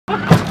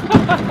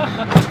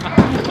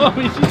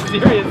Mommy, she's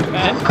serious,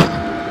 man.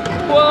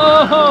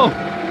 Whoa!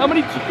 How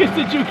many tickets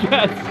did you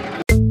get?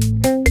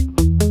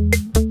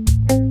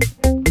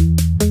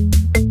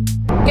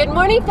 Good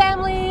morning,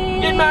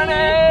 family! Good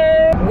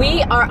morning!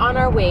 We are on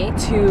our way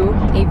to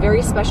a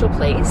very special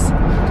place,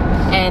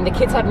 and the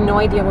kids have no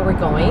idea where we're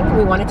going.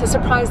 We wanted to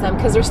surprise them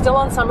because they're still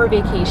on summer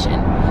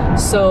vacation.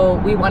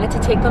 So we wanted to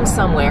take them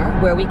somewhere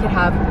where we could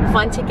have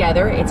fun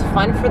together. It's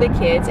fun for the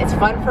kids, it's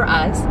fun for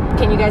us.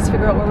 Can you guys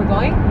figure out where we're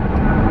going?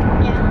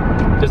 Yeah.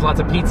 There's lots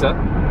of pizza.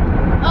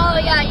 Oh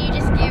yeah, you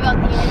just gave out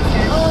the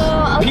answer.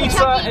 Oh, Pizza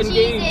Chuck E. and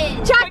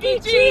games. Chuck E.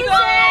 Cheese!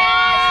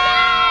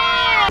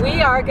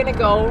 We are gonna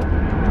go,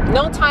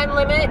 no time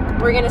limit.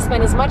 We're gonna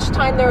spend as much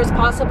time there as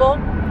possible.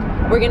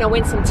 We're gonna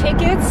win some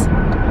tickets.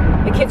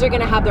 The kids are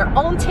gonna have their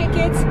own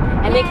tickets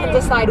and they can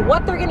decide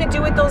what they're gonna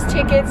do with those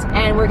tickets,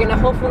 and we're gonna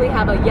hopefully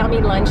have a yummy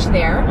lunch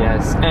there.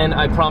 Yes, and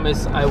I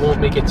promise I won't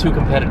make it too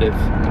competitive.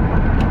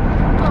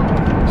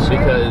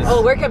 Because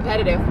oh, we're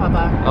competitive,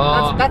 Papa.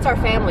 That's our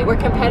family. We're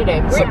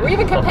competitive. We're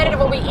even competitive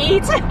when we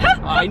eat.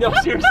 I know,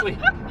 seriously.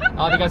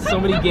 They got so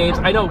many games.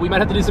 I know, we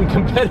might have to do some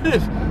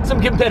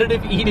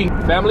competitive eating.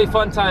 Family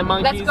fun time,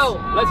 monkeys. Let's go.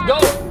 Let's go.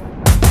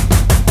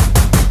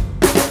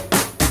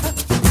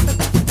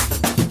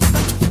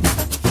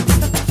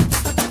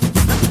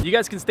 You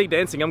guys can stay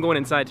dancing. I'm going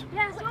inside.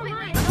 Yeah, so am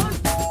I.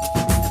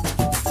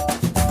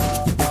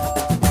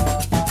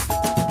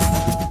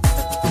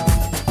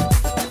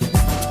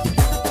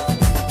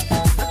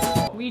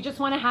 We just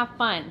want to have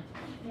fun.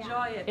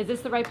 Enjoy it. Is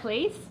this the right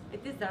place?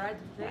 It is the right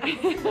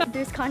place.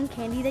 There's cotton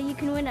candy that you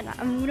can win, and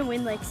I'm gonna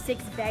win like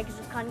 6 bags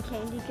of cotton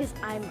candy because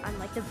I'm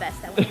like the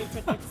best at winning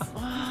tickets.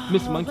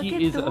 Miss Monkey look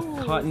at is a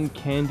those. cotton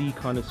candy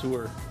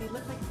connoisseur. They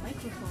look like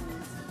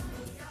microphones.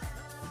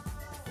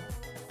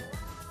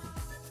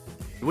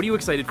 What are you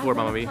excited for,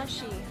 Mama Bee?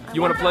 Plushie.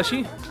 You want a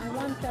plushie? I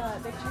want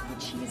the Chuck E.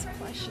 Cheese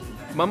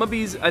plushie. Mama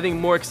Bee's, I think,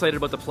 more excited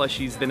about the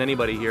plushies than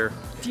anybody here.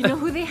 Do you know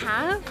who they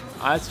have?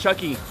 That's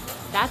Chucky.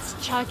 That's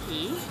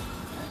Chucky.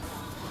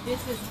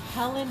 This is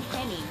Helen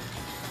Henny.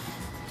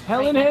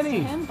 Helen Right next to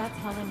Henny. him, that's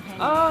Helen Henny.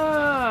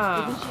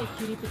 Ah. Isn't she a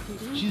cutie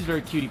patootie? She's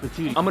very cutie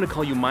patootie. I'm gonna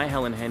call you my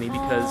Helen Henny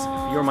because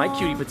you're my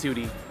cutie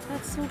patootie.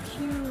 That's so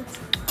cute.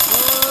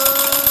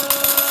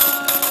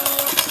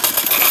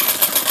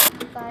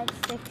 5,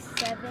 6,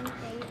 7,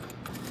 8,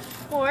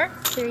 4,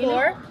 3.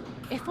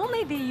 If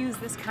only they use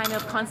this kind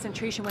of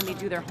concentration when they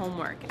do their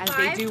homework, as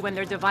they 5, do when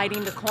they're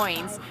dividing the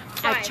coins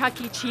at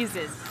Chuck E.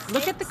 Cheese's.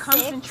 Look at the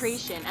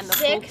concentration and the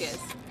 6, focus.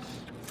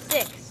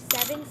 6,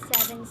 7,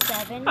 7,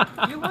 7.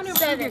 You want to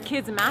improve your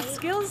kids' math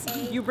skills?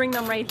 You bring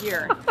them right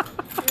here.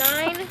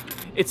 9.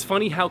 It's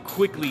funny how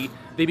quickly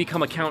they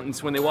become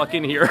accountants when they walk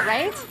in here.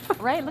 Right?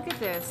 Right? Look at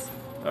this.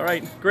 All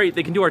right, great.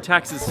 They can do our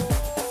taxes.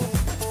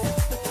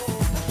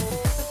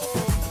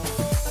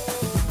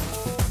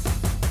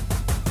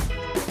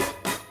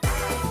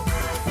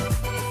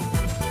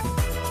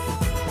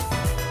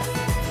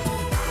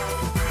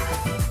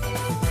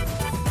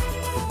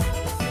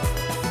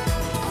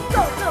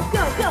 Go, go,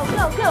 go, go,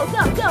 go, go,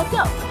 go, go,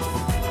 go.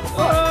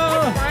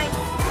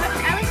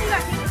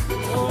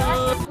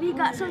 We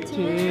got some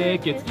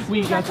Tickets.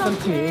 We got some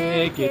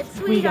tickets.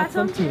 We got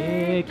some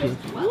tickets.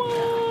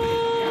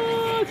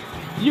 What?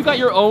 You got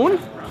your own?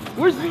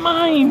 Where's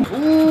mine?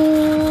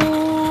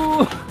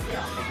 Ooh.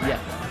 Yes.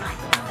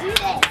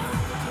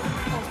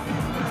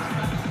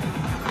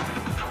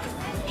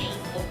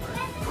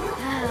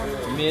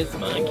 Miss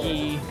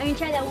Monkey. I'm gonna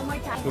try that one more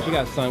time. What you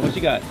got, son? What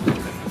you got?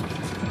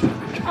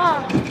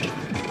 Oh.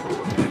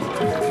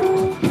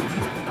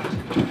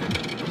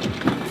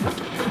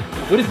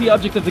 What is the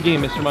object of the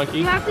game, Mr. Monkey?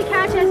 You have to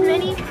catch as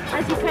many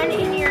as you can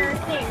in your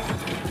thing.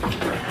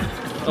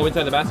 Oh,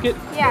 inside the basket?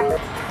 Yeah.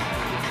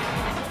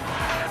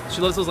 She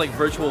loves those like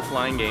virtual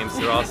flying games.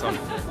 They're awesome.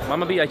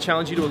 Mama Bee, I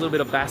challenge you to a little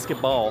bit of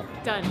basketball.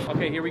 Done.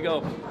 Okay, here we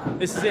go.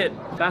 This is it.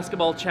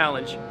 Basketball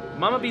challenge.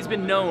 Mama Bee's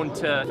been known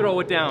to throw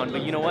it down,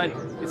 but you know what?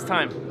 It's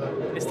time.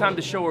 It's time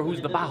to show her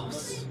who's the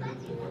boss.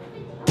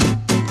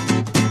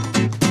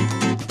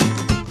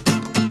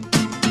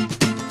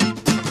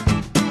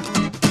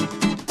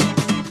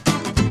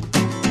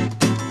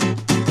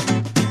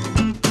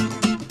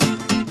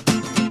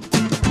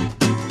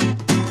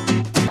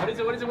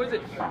 What is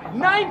it?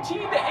 19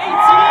 to 18!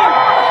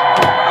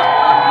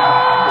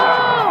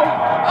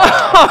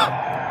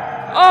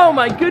 Oh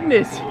my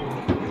goodness!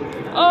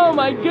 Oh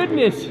my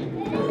goodness!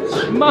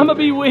 Mama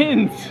Bee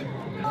wins!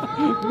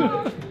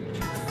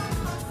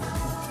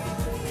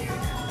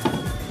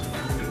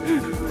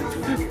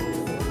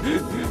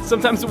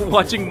 Sometimes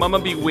watching Mama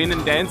Bee win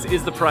and dance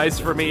is the prize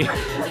for me.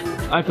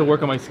 I have to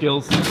work on my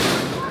skills.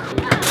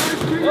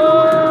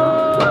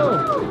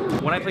 Whoa!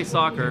 When I play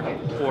soccer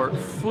or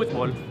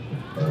football,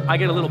 I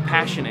get a little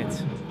passionate.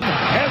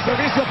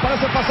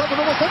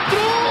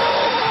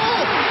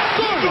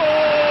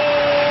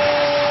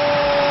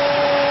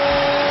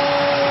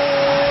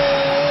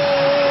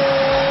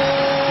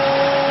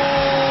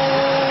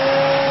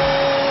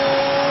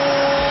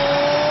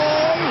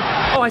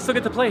 Oh, I still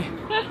get to play.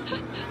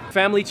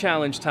 Family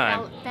challenge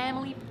time.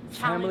 Family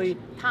challenge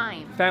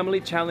time. Family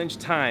challenge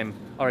time.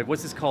 All right,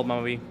 what's this called,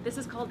 Mama B? This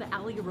is called the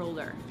alley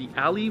roller. The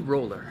alley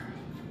roller.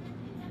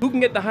 Who can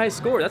get the highest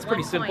score? That's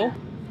pretty 1 simple.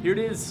 point. Here it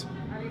is.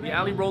 The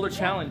alley roller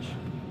challenge.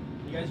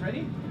 You guys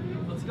ready?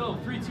 Let's go.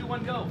 3, 2,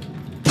 1, go.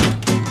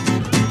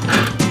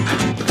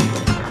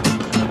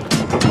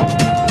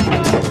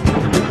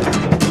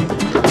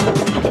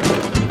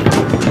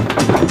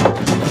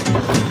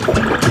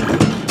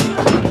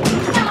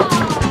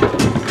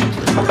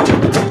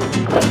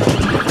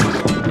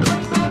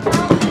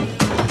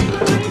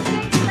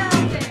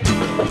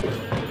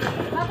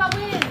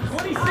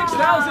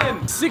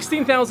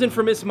 $16,000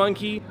 for Miss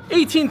Monkey,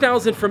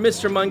 $18,000 for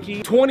Mr.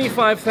 Monkey,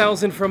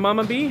 $25,000 for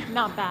Mama B,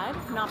 Not bad,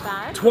 not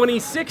bad.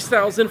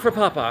 $26,000 for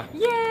Papa.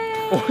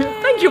 Yay!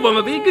 Thank you,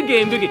 Mama B. Good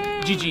game, good game.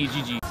 GG,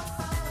 GG.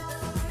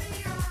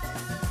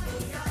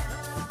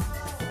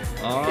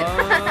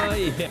 Oh,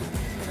 yeah.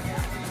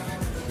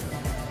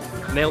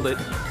 Nailed it.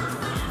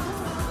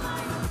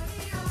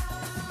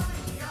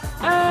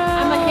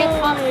 I'm a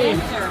hip-hop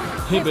dancer.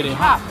 Hippity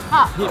Hop,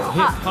 hop, hip, hop,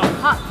 hip, hop,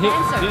 hop, hip,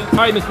 dancer. hip. All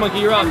right, Miss Monkey,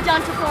 you're up. I'm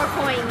down to 4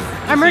 coins.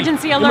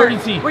 Emergency alert.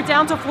 Emergency. We're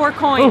down to 4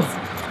 coins.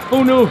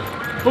 Oh no.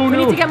 Oh no. We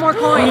need to get more We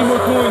coins. need more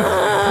coins.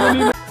 We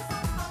need more.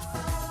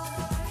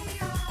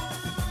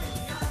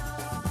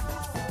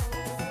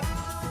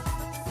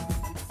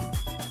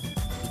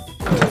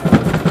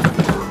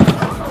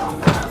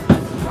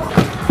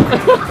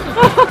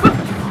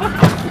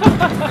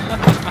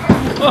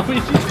 Oh,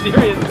 is she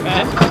serious,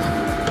 man?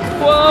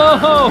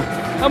 Whoa!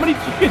 How many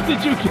tickets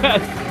did you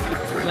get?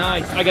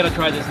 Nice. I gotta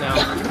try this now.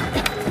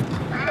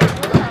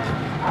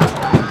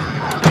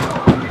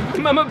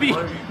 Mama B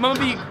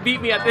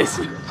beat me at this.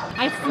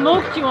 I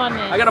smoked you on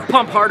this. I gotta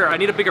pump harder. I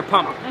need a bigger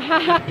pump.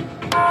 Good,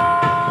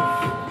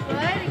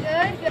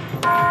 good.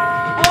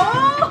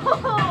 Oh!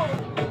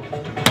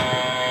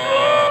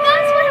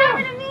 That's what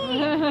happened to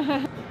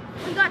me.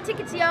 We got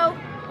tickets, yo.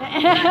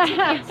 We got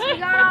tickets. We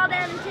got all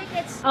them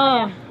tickets.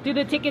 Oh, do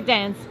the ticket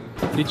dance.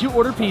 Did you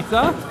order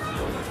pizza?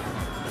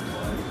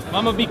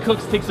 Mama B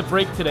Cooks takes a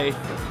break today.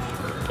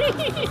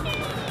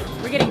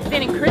 We're getting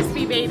thin and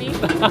crispy, baby.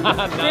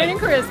 Thin and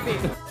crispy.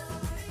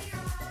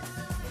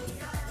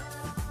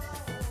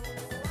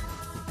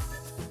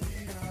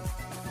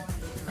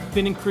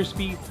 Thin and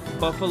crispy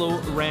buffalo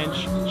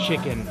ranch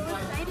chicken.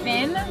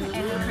 Thin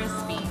and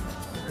crispy.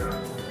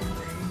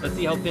 Let's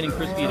see how thin and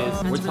crispy it is.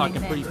 We're really talking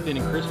thin. pretty thin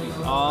and crispy.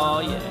 Oh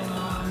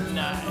yeah,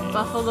 nice.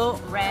 Buffalo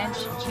ranch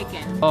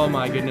chicken. Oh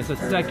my goodness, a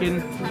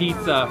second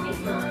pizza.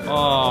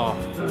 Oh.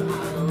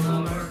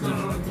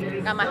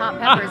 Got my hot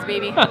peppers,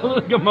 baby.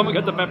 Look at Mama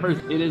got the peppers.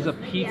 It is a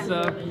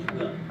pizza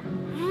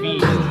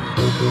feast. I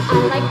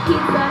like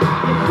pizza.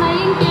 You're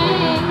playing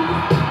games.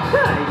 I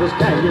was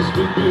kind of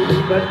sleepy,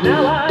 but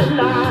now I'm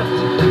not.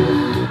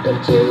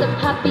 Pictures of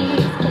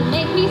puppies can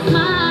make me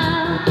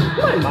smile.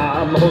 My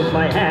mom holds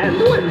my hand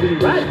when we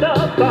ride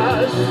the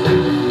bus.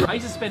 I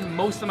used to spend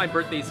most of my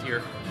birthdays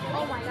here.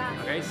 Oh my god.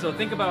 Okay, so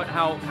think about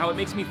how it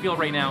makes me feel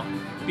right now,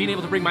 being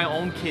able to bring my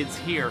own kids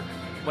here.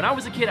 When I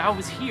was a kid, I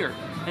was here,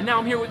 and now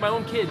I'm here with my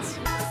own kids.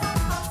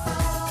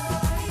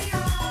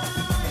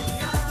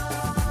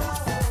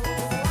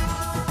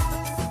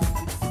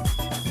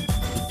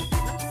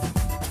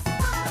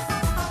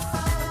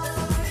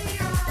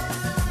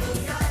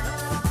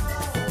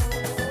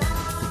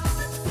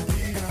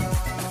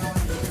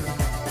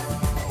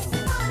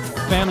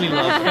 Family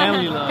love,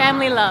 family love.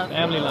 Family love.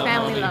 Family love.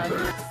 Family Mama B.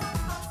 love.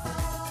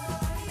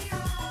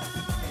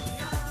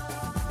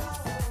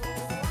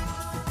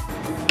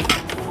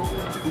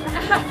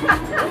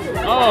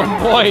 Oh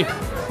boy,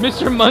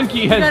 Mr.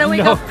 Monkey has Gotta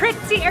wake no... up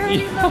pretty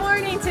early in the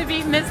morning to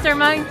beat Mr.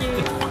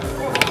 Monkey.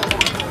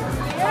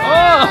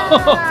 Oh!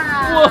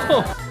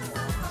 Whoa!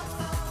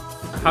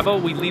 How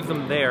about we leave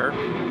them there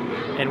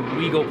and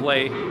we go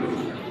play?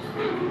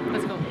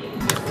 Let's go.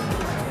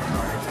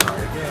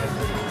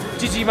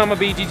 GG Mama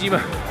B, GG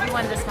Mama. You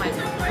won this one.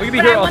 We could be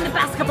But here I all... won the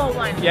basketball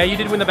one. Yeah, you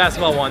did win the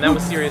basketball one. That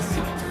was serious.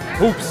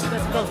 Hoops.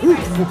 Let's go.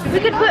 We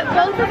could put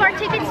both of our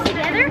tickets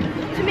together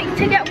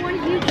to get one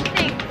huge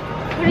thing.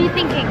 What are you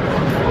thinking?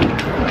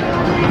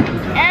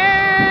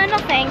 No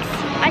thanks.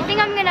 I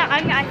think I'm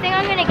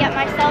gonna get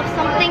myself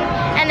something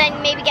and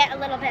then maybe get a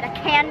little bit of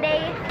candy.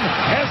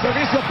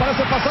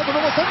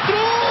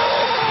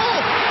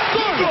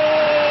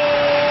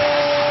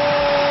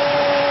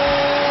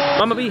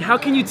 Mama B, how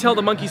can you tell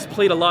the monkeys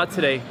played a lot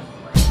today?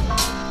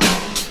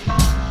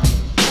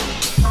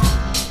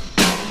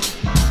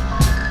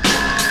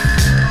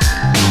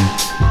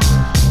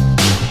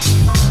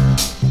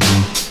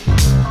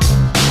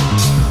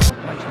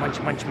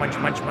 Munch, munch,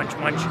 munch, munch, munch,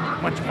 munch,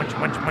 munch, munch,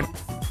 munch, munch.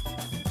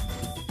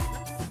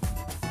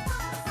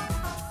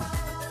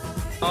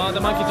 Oh, the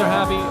monkeys are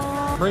happy.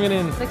 Bring it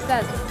in.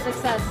 Success,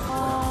 success.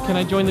 Can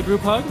I join the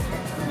group hug?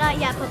 Not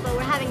yet, Papa.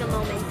 We're having a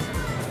moment.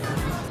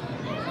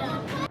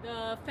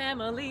 The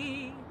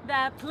family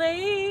that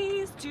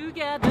plays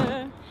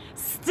together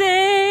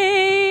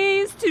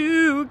stays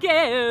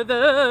together.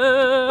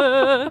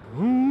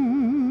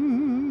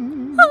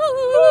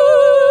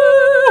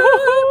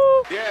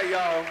 Yeah,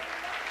 y'all.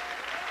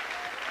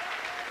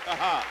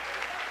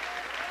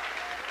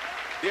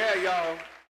 Yeah, y'all.